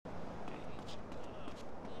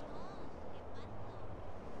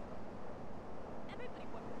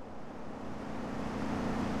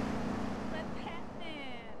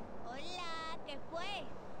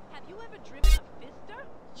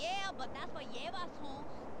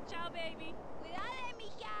Ciao, baby. Cuidado,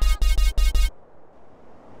 mija.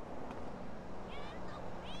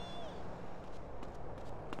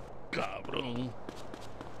 Cabrón.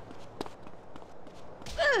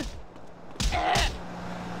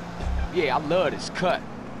 Yeah, I love this cut.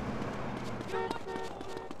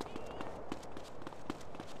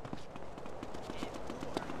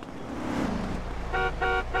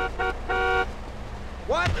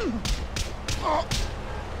 What? Oh.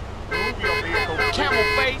 Move your vehicle, camel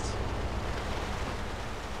face.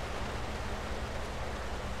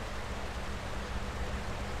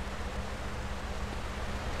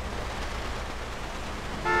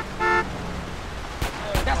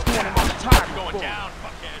 That's going in my tire. You're going down,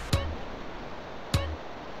 fuckhead.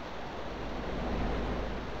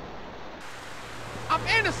 I'm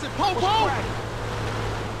innocent, Popo!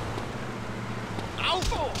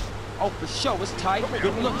 Oh, for sure, it's tight. Come here,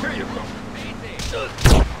 look, here you go.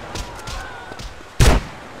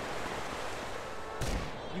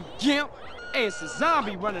 You gimp! Hey, it's a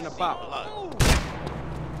zombie running about. Oh,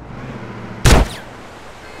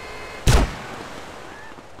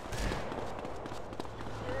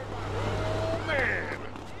 man.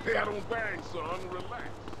 Hey, I don't bang, son. Relax.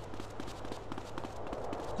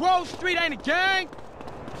 Grove Street ain't a gang!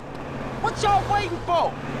 What y'all waiting for?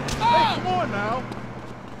 Hey, come on now.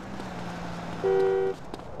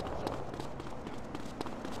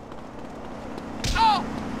 Oh!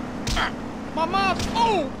 My mom's...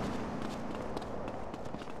 Oh!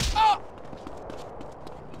 Oh!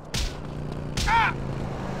 Ah!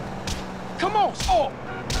 Come on! Oh!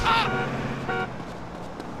 Ah!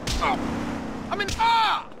 Oh! I mean,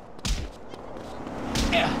 ah!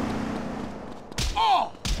 Yeah!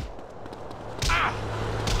 Oh! Ah!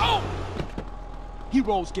 Oh!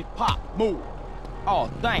 Heroes get popped. Move. Oh,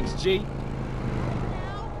 thanks, G.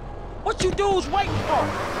 What you dudes waiting for?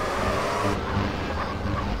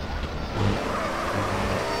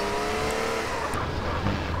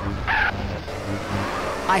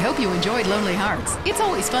 I hope you enjoyed Lonely Hearts. It's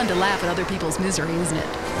always fun to laugh at other people's misery, isn't it?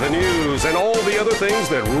 The news and all the other things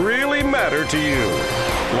that really matter to you.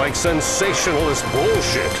 Like sensationalist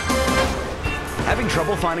bullshit. Having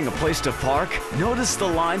trouble finding a place to park? Notice the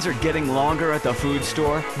lines are getting longer at the food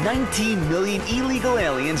store? 19 million illegal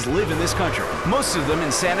aliens live in this country, most of them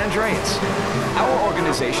in San Andreas. Our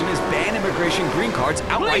organization has banned immigration green cards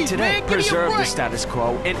outright Please, today. man, give me a Preserve the break. status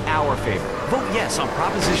quo in our favor. Vote yes on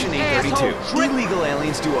Proposition 832. Asshole. Illegal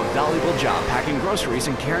aliens do a valuable job packing groceries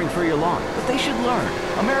and caring for your lawn, but they should learn.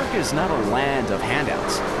 America is not a land of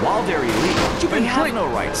handouts. While they're illegal, they have no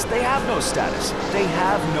rights, they have no status, they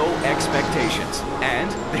have no expectations.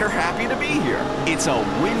 And they're happy to be here. It's a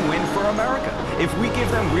win-win for America. If we give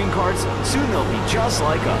them green cards, soon they'll be just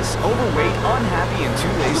like us, overweight, unhappy, and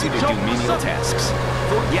too lazy to do menial tasks.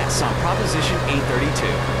 Vote yes on Proposition 832.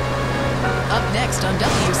 Up next on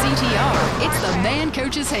WCTR, it's The Man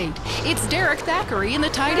Coaches Hate. It's Derek Thackeray in the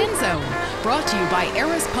tight end zone. Brought to you by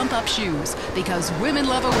Eris Pump Up Shoes, because women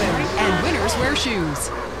love a win, and winners wear shoes.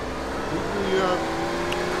 We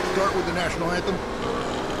start with the national anthem.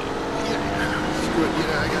 Yeah, screw it.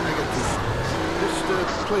 I got this.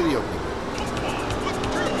 Just play the opening.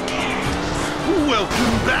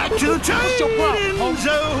 Welcome back to the tight end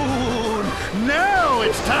zone. Now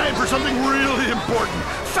it's time for something really important.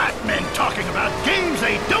 Fat men talking about games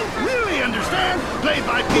they don't really understand, played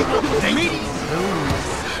by people they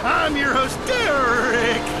lose. I'm your host,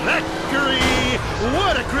 Derek Thackeray.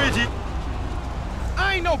 What a crazy...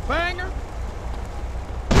 I ain't no banger.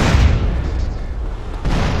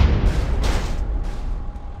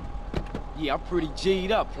 Yeah, I'm pretty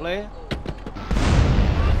G'd up, player.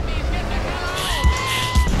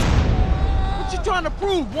 What you trying to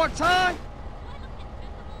prove one time?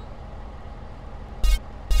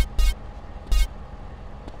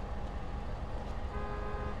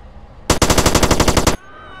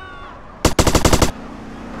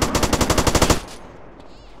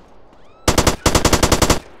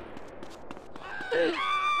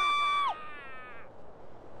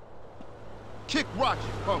 Kick rock,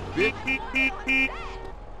 you punk bitch.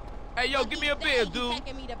 Hey, yo, give me a beer, dude.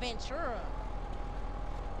 Taking me to Ventura.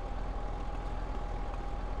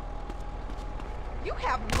 You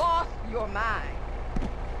have lost your mind.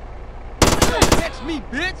 Don't catch me,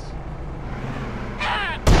 bitch.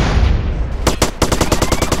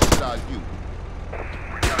 Shot you.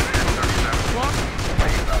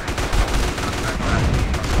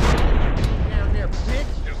 Down there,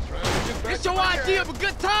 bitch. It's your idea of a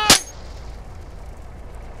good time.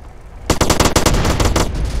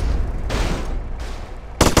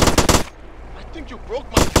 I think you broke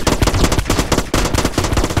my...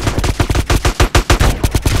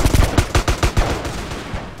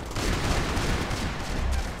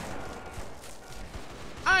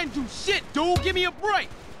 dude. Give me a break.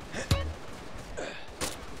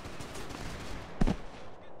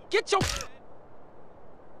 Get your...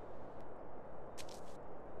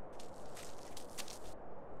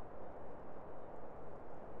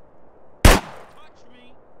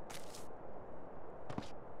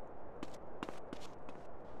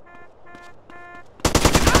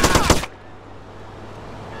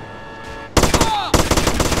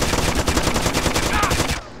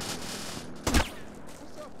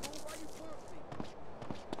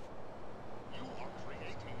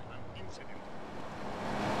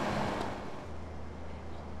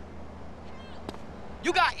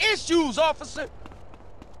 You got issues, officer!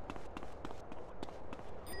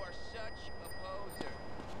 You are such a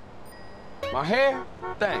poser. My hair?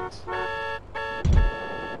 Thanks.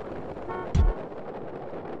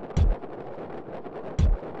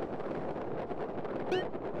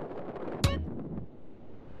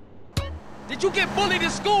 Did you get bullied in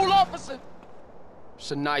school, officer? It's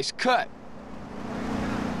a nice cut.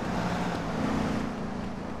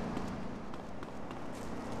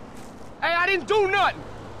 Hey, I didn't do nothing!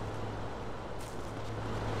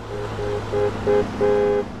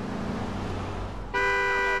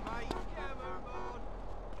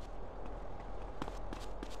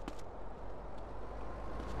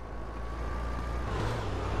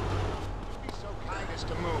 Be so kind as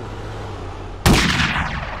to move.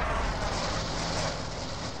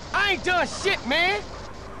 I ain't done shit, man!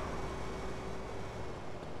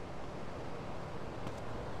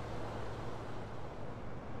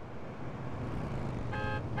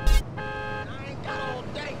 I ain't got all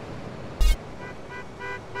day.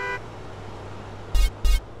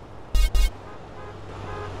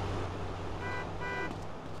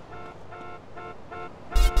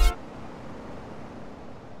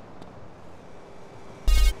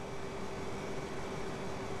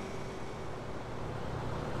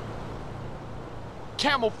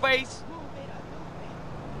 Camel face!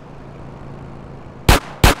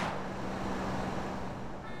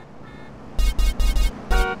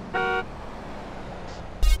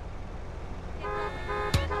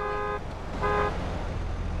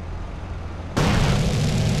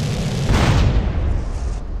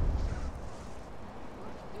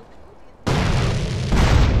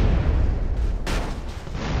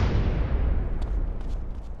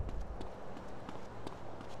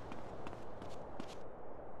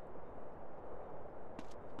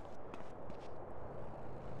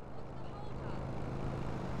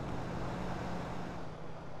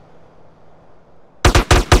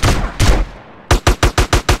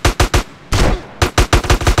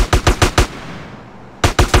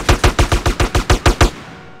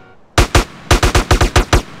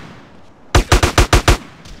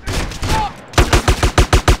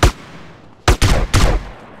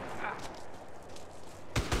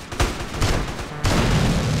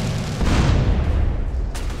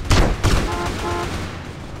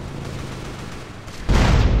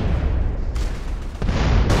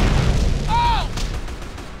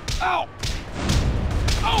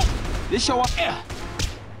 This your air.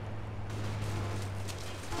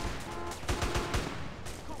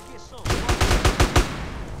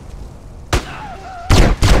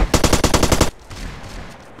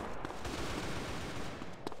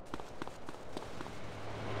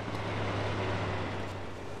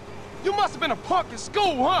 You must have been a punk in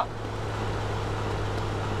school, huh?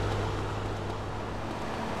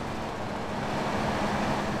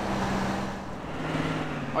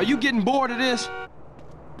 Are you getting bored of this?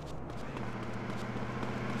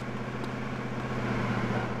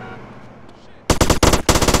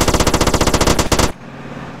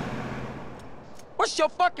 What's your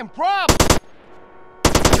fucking problem?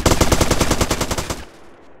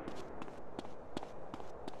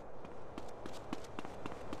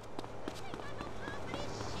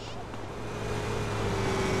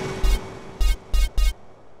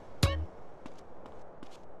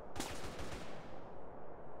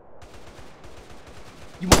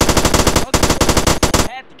 You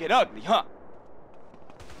had to get ugly, huh?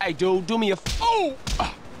 Hey, dude, do me a oh!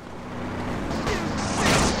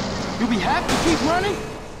 You be happy to keep running?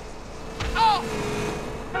 Oh!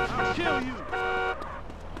 I'll kill you.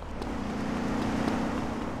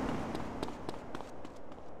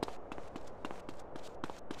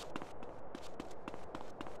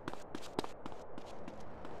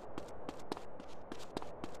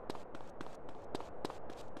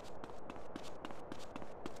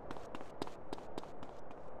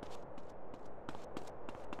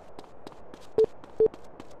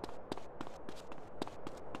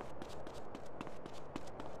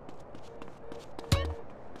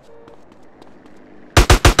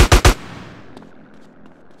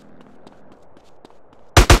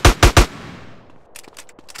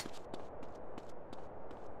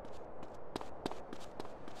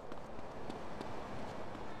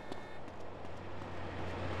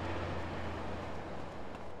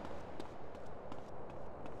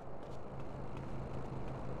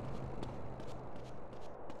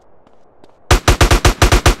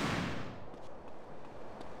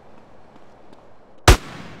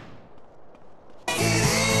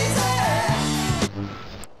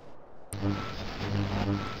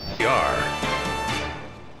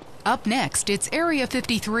 Up next, it's Area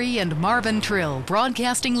 53 and Marvin Trill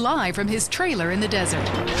broadcasting live from his trailer in the desert.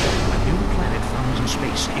 A new planet found in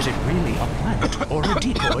space. Is it really a planet or a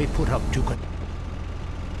decoy put up to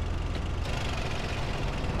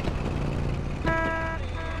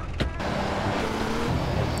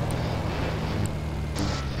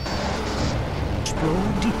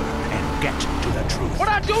explore deeper and get to the truth?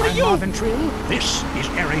 What'd I do to you? Marvin Trill. This is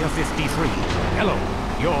Area 53. Hello,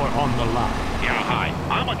 you're on the line. Yeah, hi.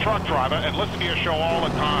 I'm a truck driver and listen to your show all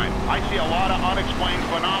the time. I see a lot of unexplained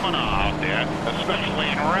phenomena out there,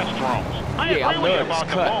 especially in restrooms. I Yeah, I agree with you love about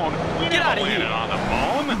this the cut. moon. We Get never outta here. landed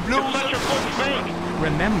on the moon. It's such a good fake.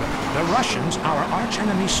 Remember, the Russians, our arch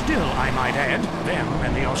enemy still, I might add. Them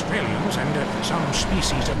and the Australians and some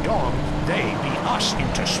species of dog, they beat us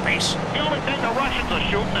into space. The only thing the Russians are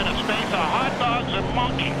shooting into space are hot dogs and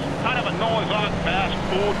monkeys. Kind of a Noah's Ark fast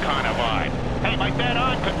food kind of vibe. Hey, my dead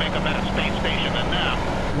aunt could make a better space station than them.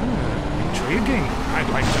 Intriguing. I'd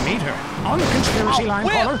like to meet her. On the conspiracy line,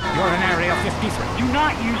 caller, you're in Area 53. Do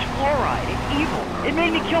not use fluoride. It's evil. It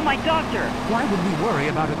made me kill my doctor. Why would we worry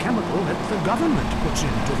about a chemical that the government puts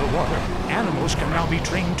into the water? Animals can now be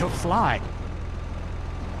trained to fly.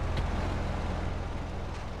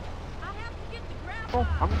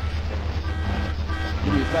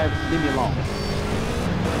 Give me a favor, leave me alone.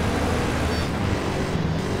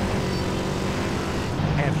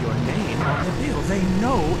 Have your name on the bill. They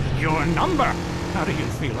know your number. How do you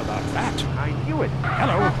feel about that? I knew it.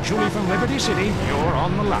 Hello, Julie from Liberty City. You're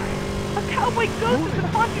on the line. A cowboy ghost has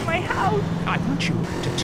been haunting my house. I want you to